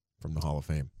speak from the Hall of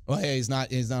Fame. Well, yeah, he's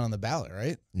not on the ballot,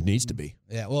 right? He needs to be.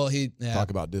 Yeah, well, Talk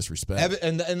about disrespect.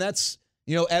 And that's,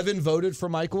 Evan voted for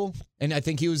Michael, and I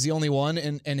think he was the only one,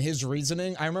 and his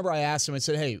reasoning, I remember I asked him, I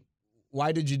said, hey,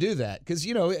 why did you do that? Because,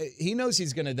 he knows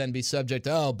he's going to then be subject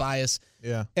to, bias.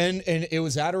 Yeah. And it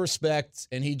was out of respect,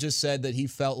 and he just said that he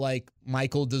felt like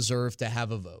Michael deserved to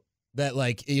have a vote. That,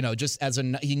 just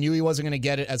he knew he wasn't going to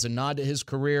get it as a nod to his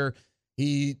career.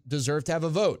 He deserved to have a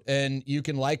vote. And you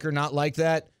can like or not like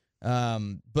that.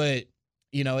 But,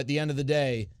 at the end of the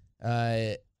day,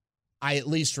 I at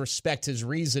least respect his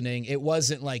reasoning. It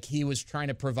wasn't like he was trying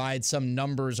to provide some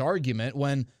numbers argument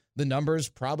when the numbers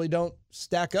probably don't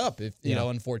stack up,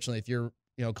 unfortunately, if you're,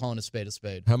 calling a spade a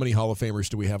spade. How many Hall of Famers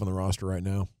do we have on the roster right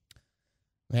now?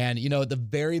 Man, at the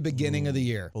very beginning of the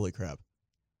year. Holy crap.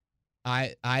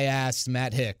 I asked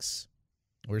Matt Hicks,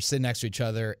 we were sitting next to each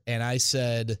other, and I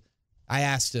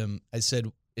asked him,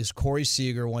 is Corey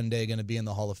Seager one day going to be in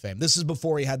the Hall of Fame? This is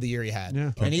before he had the year he had.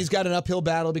 Yeah. And he's got an uphill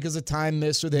battle because of time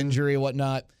missed with injury and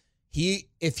whatnot.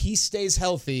 If he stays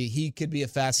healthy, he could be a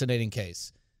fascinating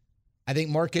case. I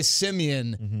think Marcus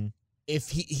Semien,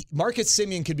 Marcus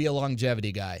Semien could be a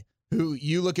longevity guy who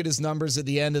you look at his numbers at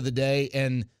the end of the day,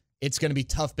 and it's going to be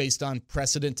tough based on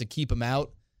precedent to keep him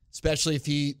out, especially if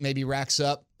he maybe racks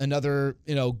up another,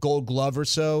 Gold Glove or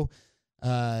so.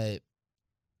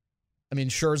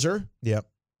 Scherzer. Yep.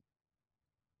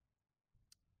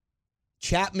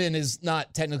 Chapman is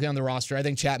not technically on the roster. I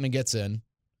think Chapman gets in.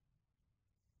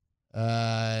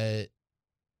 I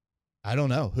don't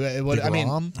know.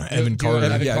 Evan Carter.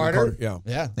 Evan Yeah, Carter. Yeah.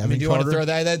 Yeah. Evan do you want to Carter. throw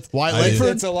that? Wyatt Langford?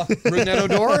 It's a lot. Brunette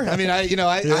Odor.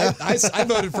 I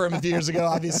voted for him a few years ago,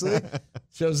 obviously.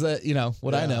 Shows that,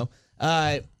 what I know.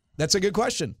 That's a good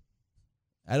question.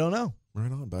 I don't know.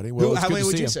 Right on, buddy. Well, how many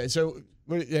would you say? So,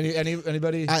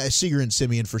 anybody? Seager and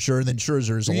Semien for sure, and then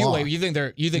Scherzer is a lock.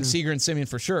 You think Seager and Semien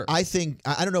for sure? I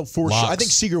don't know for Locks. sure. I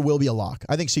think Seager will be a lock.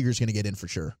 I think Seager's going to get in for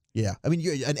sure. Yeah. an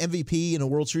MVP in a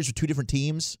World Series with two different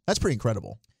teams, that's pretty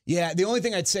incredible. Yeah. The only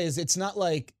thing I'd say is it's not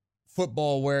like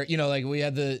football where, like we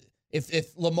had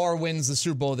if Lamar wins the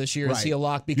Super Bowl this year, is he a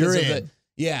lock because of the.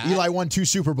 Yeah, Eli won 2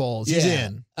 Super Bowls. He's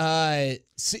in.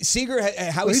 Seager,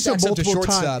 how he stacks up to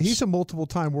shortstops. He's a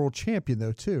multiple-time world champion,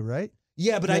 though, too, right?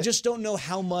 Yeah, but I just don't know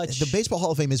how much. The Baseball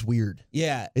Hall of Fame is weird.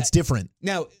 Yeah. It's different.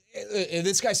 Now,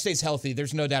 this guy stays healthy.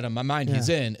 There's no doubt in my mind he's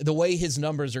in. The way his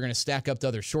numbers are going to stack up to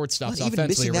other shortstops offensively even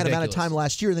missing that amount of time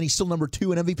last year, and then he's still number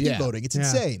 2 in MVP voting. It's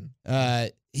insane.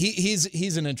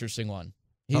 He's an interesting one.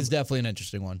 He's definitely an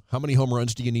interesting one. How many home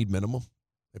runs do you need minimum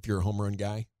if you're a home run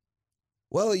guy?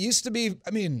 Well, it used to be,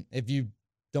 if you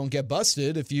don't get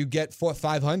busted, if you get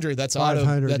 500, that's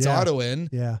auto in.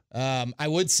 Yeah. I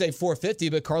would say 450,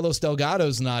 but Carlos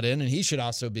Delgado's not in, and he should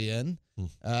also be in.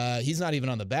 He's not even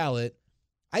on the ballot.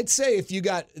 I'd say if you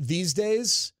got these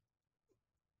days,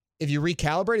 if you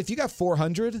recalibrate, if you got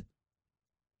 400,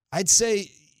 I'd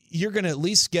say you're going to at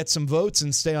least get some votes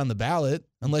and stay on the ballot,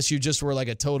 unless you just were like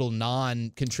a total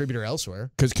non-contributor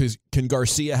elsewhere. Because can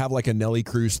Garcia have like a Nelly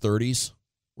Cruz 30s?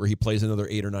 Where he plays another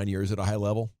 8 or 9 years at a high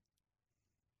level?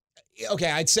 Okay,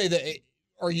 I'd say that.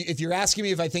 If you're asking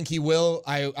me if I think he will,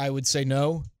 I would say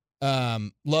no.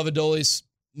 Lovadoli's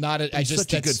not. He's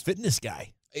such a good fitness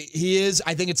guy. He is.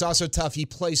 I think it's also tough. He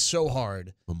plays so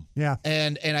hard. Yeah,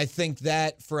 and I think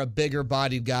that for a bigger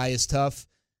bodied guy is tough.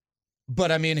 But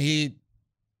that'd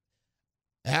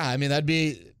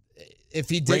be if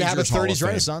he did have a 30s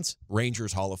renaissance.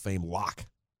 Rangers Hall of Fame lock.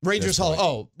 Rangers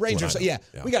yeah.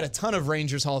 We got a ton of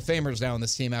Rangers Hall of Famers now on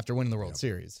this team after winning the World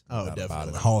Series. Oh,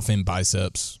 definitely. Hall of Fame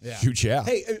biceps. Yeah. Huge, yeah.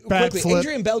 Hey, quickly,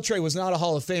 Adrian Beltre was not a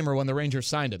Hall of Famer when the Rangers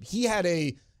signed him. He had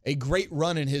a great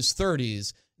run in his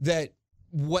 30s that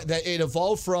it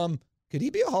evolved from, could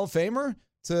he be a Hall of Famer,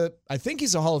 to, I think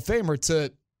he's a Hall of Famer,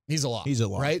 to he's a lock. He's a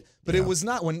lock. Right? But it was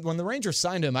not, when the Rangers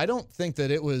signed him, I don't think that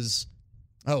it was,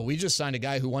 we just signed a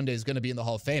guy who one day is going to be in the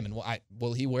Hall of Fame, and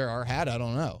will he wear our hat? I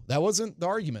don't know. That wasn't the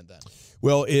argument then.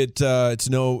 Well, it's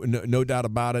no doubt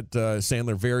about it.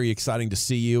 Sandler, very exciting to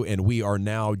see you, and we are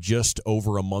now just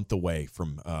over a month away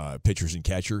from pitchers and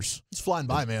catchers. It's flying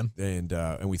by, man. And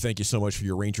we thank you so much for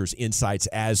your Rangers insights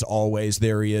as always.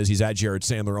 There he is. He's at Jared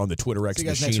Sandler on the Twitter X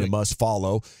machine, a must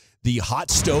follow. The Hot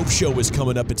Stove Show is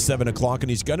coming up at 7 o'clock, and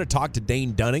he's going to talk to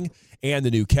Dane Dunning and the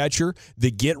new catcher.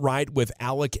 The Get Right with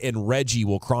Alec and Reggie.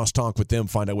 We'll crosstalk with them,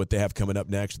 find out what they have coming up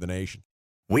next to the nation.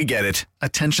 We get it.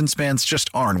 Attention spans just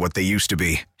aren't what they used to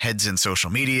be. Heads in social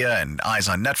media and eyes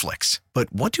on Netflix.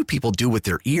 But what do people do with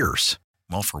their ears?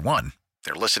 Well, for one,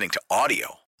 they're listening to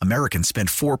audio. Americans spend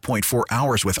 4.4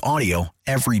 hours with audio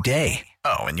every day.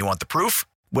 Oh, and you want the proof?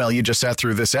 Well, you just sat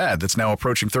through this ad that's now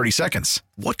approaching 30 seconds.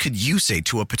 What could you say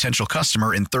to a potential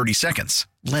customer in 30 seconds?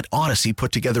 Let Odyssey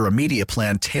put together a media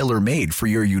plan tailor-made for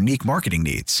your unique marketing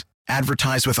needs.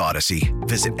 Advertise with Odyssey.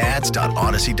 Visit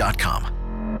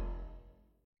ads.odyssey.com.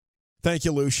 Thank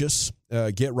you, Lucius.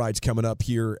 Get Right's coming up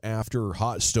here after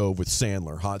Hot Stove with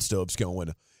Sandler. Hot Stove's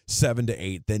going 7 to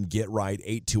 8. Then Get Right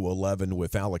 8 to 11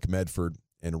 with Alec Medford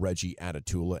and Reggie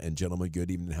Atatula. And gentlemen, good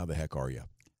evening. How the heck are you?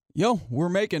 Yo, we're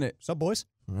making it. What's up, boys?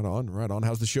 Right on, right on.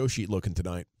 How's the show sheet looking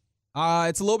tonight?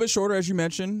 It's a little bit shorter, as you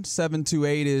mentioned. 7 to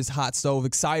 8 is Hot Stove.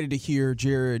 Excited to hear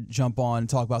Jared jump on and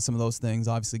talk about some of those things.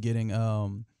 Obviously getting,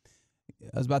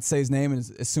 I was about to say his name,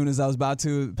 and as soon as I was about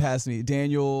to, pass me.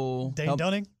 Dane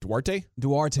Dunning? Duarte,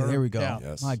 there we go. Yeah.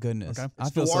 Yes. My goodness. Okay. I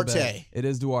feel Duarte. so bad. It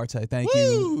is Duarte. Thank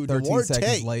Woo, you. 13 Duarte.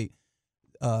 seconds late.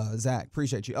 Zach,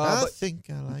 appreciate you. I but think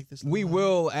I like this. we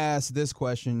will ask this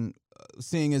question,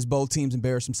 seeing as both teams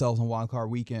embarrass themselves on Wild Card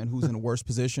Weekend. Who's in the worst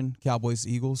position? Cowboys,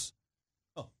 Eagles?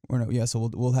 Oh. So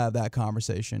we'll have that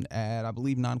conversation at, I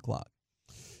believe, 9 o'clock.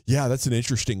 Yeah, that's an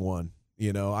interesting one.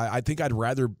 You know, I think I'd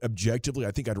rather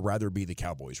be the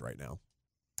Cowboys right now.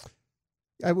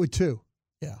 I would too.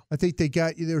 Yeah. I think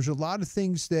there's a lot of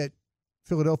things that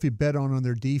Philadelphia bet on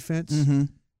their defense. Mm-hmm.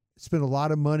 Spent a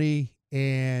lot of money,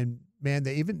 and man,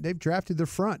 they've drafted their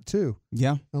front too.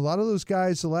 Yeah. A lot of those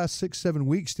guys the last 6-7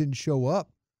 weeks didn't show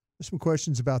up. There's some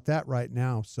questions about that right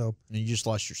now. So And you just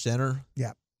lost your center.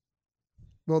 yeah.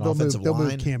 Well, they'll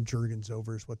move Cam Jurgens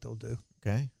over is what they'll do.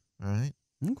 Okay. All right.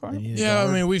 Okay. Yeah,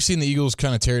 I mean, we've seen the Eagles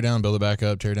kind of tear down, build it back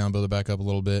up, tear down, build it back up a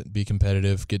little bit, be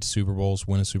competitive, get to Super Bowls,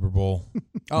 win a Super Bowl.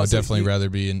 I'd definitely rather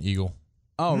be an Eagle.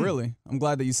 Oh, really? I'm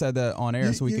glad that you said that on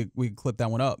air, so we could clip that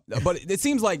one up. But it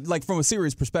seems like from a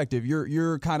serious perspective,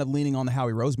 you're kind of leaning on the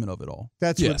Howie Roseman of it all.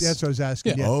 That's what I was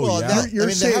asking. Yeah. Yeah. Oh, Well, yeah.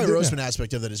 the Howie Roseman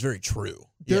aspect of it is very true.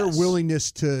 Their Yes.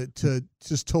 willingness to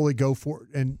just totally go for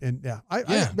it, and yeah, I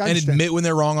And understand. admit when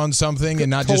they're wrong on something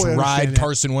and not Totally just ride understand that.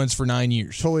 Carson Wentz for 9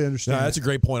 years. Totally understand. No, that's a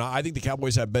great point. I think the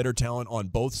Cowboys have better talent on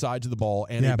both sides of the ball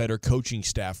and a better coaching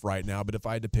staff right now. But if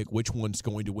I had to pick which one's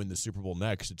going to win the Super Bowl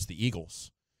next, it's the Eagles.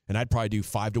 And I'd probably do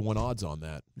 5-1 odds on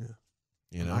that. Yeah.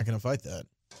 You know, I'm not going to fight that.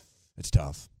 It's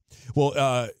tough.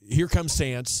 Well, here comes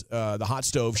Sans, the Hot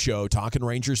Stove Show, talking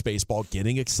Rangers baseball,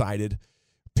 getting excited.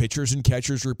 Pitchers and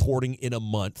catchers reporting in a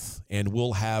month, and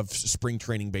we'll have spring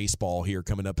training baseball here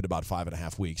coming up in about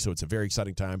 5.5 weeks. So it's a very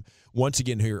exciting time once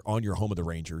again here on your home of the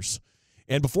Rangers.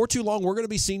 And before too long, we're going to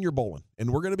be senior bowling,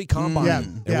 and we're going to be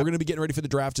combining, and we're going to be getting ready for the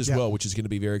draft as well, which is going to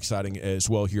be very exciting as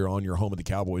well here on your home of the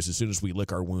Cowboys. As soon as we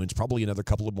lick our wounds, probably another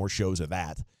couple of more shows of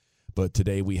that. But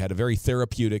today we had a very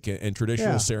therapeutic and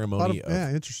traditional ceremony.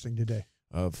 Interesting today.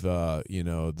 Of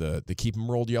the keep 'em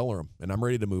rolled, yeller 'em, and I'm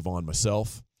ready to move on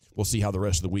myself. We'll see how the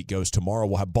rest of the week goes tomorrow.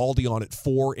 We'll have Baldy on at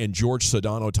 4 and George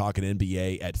Sedano talking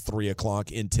NBA at 3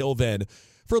 o'clock. Until then,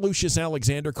 for Lucius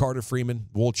Alexander, Carter Freeman,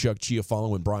 Wolchuk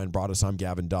Chiafalo, and Brian Broaddus, I'm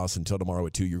Gavin Dawson. Until tomorrow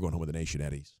at 2, you're going home with the Nation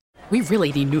Eddies. We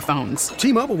really need new phones.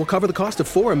 T-Mobile will cover the cost of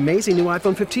 4 amazing new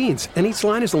iPhone 15s, and each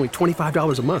line is only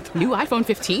 $25 a month. New iPhone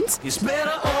 15s? It's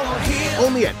better over here.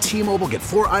 Only at T-Mobile, get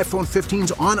 4 iPhone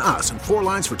 15s on us and 4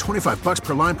 lines for $25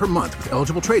 per line per month with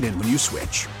eligible trade-in when you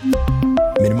switch.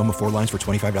 Minimum of 4 lines for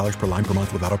 $25 per line per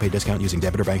month with autopay discount using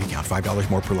debit or bank account. $5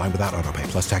 more per line without autopay,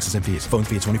 plus taxes and fees. Phone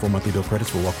fee at 24 monthly bill credits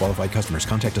for well-qualified customers.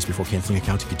 Contact us before canceling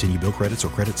account to continue bill credits or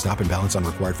credit stop and balance on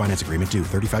required finance agreement due.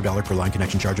 $35 per line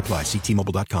connection charge applies. See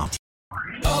T-Mobile.com.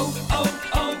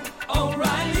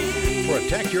 O'Reilly.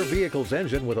 Protect your vehicle's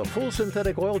engine with a full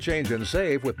synthetic oil change and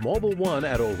save with Mobile One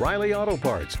at O'Reilly Auto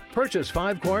Parts. Purchase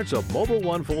 5 quarts of Mobile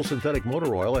One full synthetic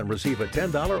motor oil and receive a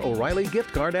 $10 O'Reilly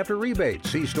gift card after rebate.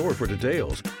 See store for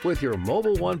details. With your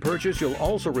Mobile One purchase, you'll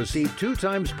also receive 2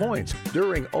 times points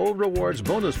during O Rewards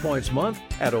Bonus Points Month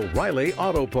at O'Reilly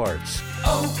Auto Parts.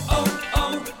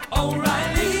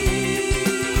 O'Reilly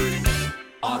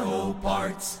Auto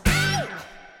Parts.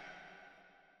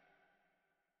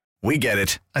 We get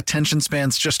it. Attention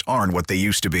spans just aren't what they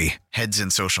used to be. Heads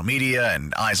in social media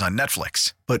and eyes on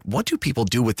Netflix. But what do people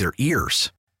do with their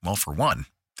ears? Well, for one,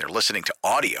 they're listening to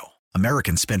audio.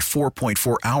 Americans spend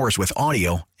 4.4 hours with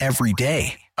audio every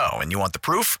day. Oh, and you want the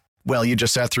proof? Well, you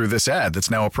just sat through this ad that's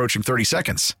now approaching 30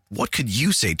 seconds. What could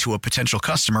you say to a potential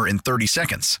customer in 30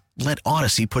 seconds? Let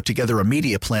Odyssey put together a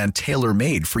media plan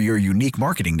tailor-made for your unique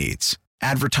marketing needs.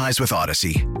 Advertise with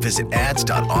Odyssey. Visit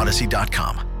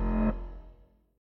ads.odyssey.com.